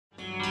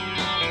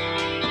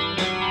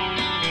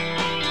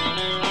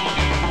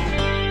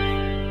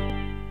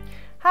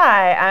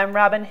Hi, I'm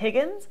Robin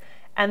Higgins,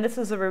 and this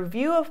is a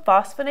review of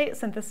phosphonate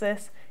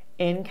synthesis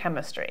in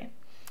chemistry.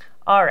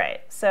 All right,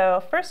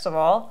 so first of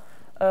all,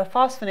 a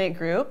phosphonate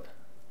group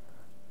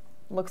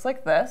looks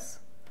like this.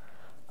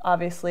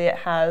 Obviously, it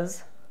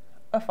has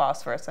a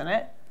phosphorus in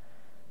it,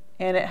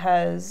 and it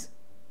has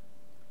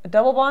a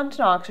double bond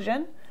to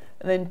oxygen,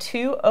 and then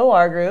two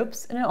OR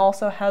groups, and it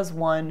also has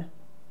one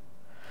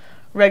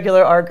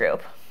regular R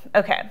group.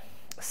 Okay,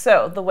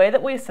 so the way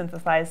that we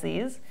synthesize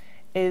these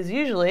is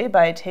usually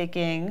by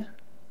taking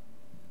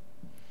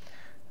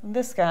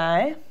this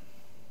guy,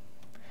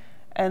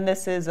 and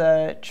this is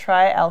a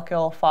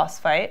trialkyl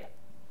phosphite.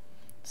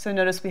 So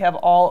notice we have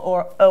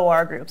all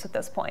OR groups at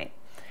this point.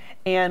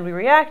 And we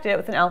react it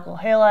with an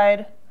alkyl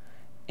halide,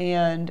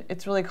 and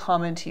it's really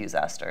common to use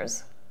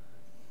esters.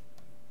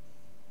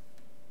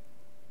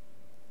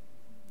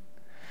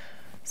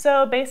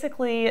 So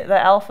basically, the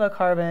alpha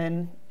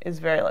carbon is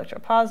very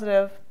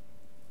electropositive.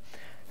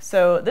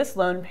 So this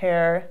lone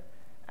pair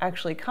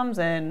actually comes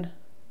in,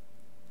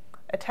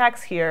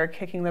 attacks here,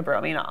 kicking the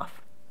bromine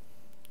off.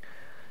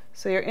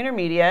 So your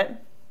intermediate,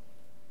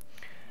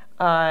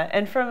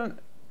 and from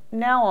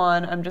now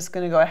on, I'm just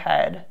going to go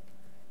ahead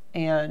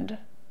and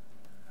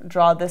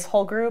draw this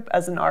whole group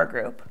as an R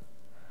group.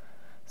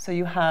 So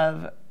you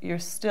have your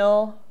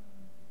still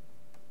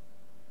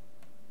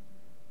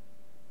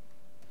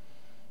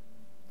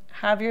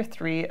have your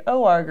three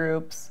OR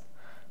groups,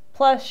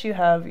 plus you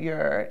have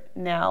your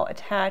now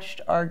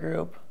attached R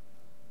group,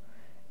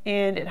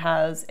 and it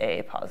has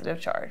a positive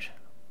charge.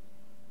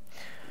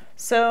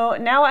 So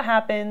now what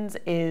happens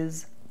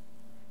is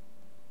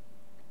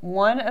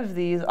one of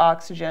these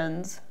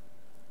oxygens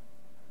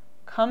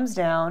comes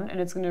down and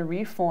it's going to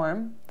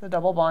reform the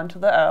double bond to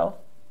the O,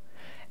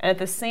 and at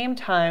the same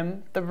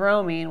time the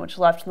bromine, which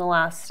left in the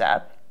last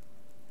step,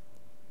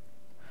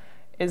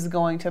 is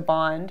going to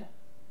bond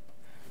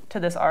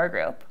to this R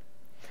group.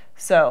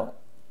 So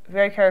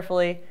very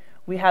carefully,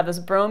 we have this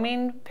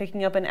bromine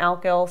picking up an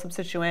alkyl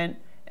substituent,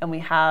 and we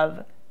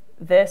have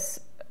this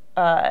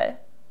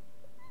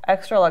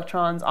extra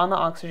electrons on the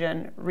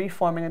oxygen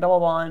reforming a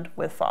double bond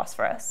with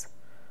phosphorus.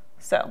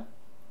 So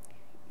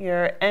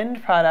your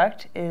end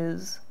product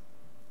is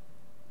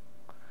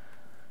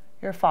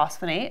your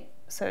phosphonate,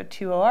 so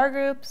two OR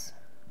groups,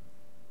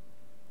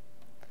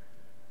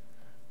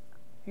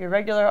 your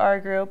regular R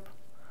group,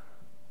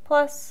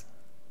 plus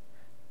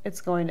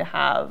it's going to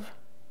have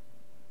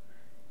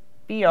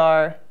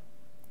Br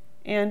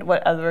and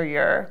whatever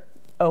your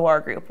OR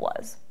group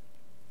was.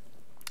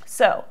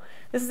 So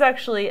this is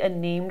actually a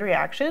named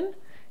reaction.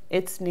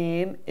 Its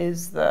name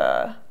is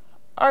the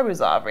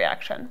Arbuzov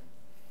reaction.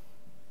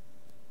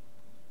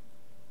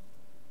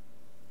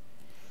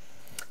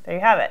 There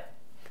you have it.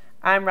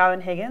 I'm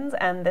Robin Higgins,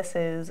 and this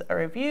is a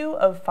review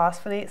of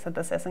phosphonate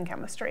synthesis in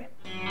chemistry.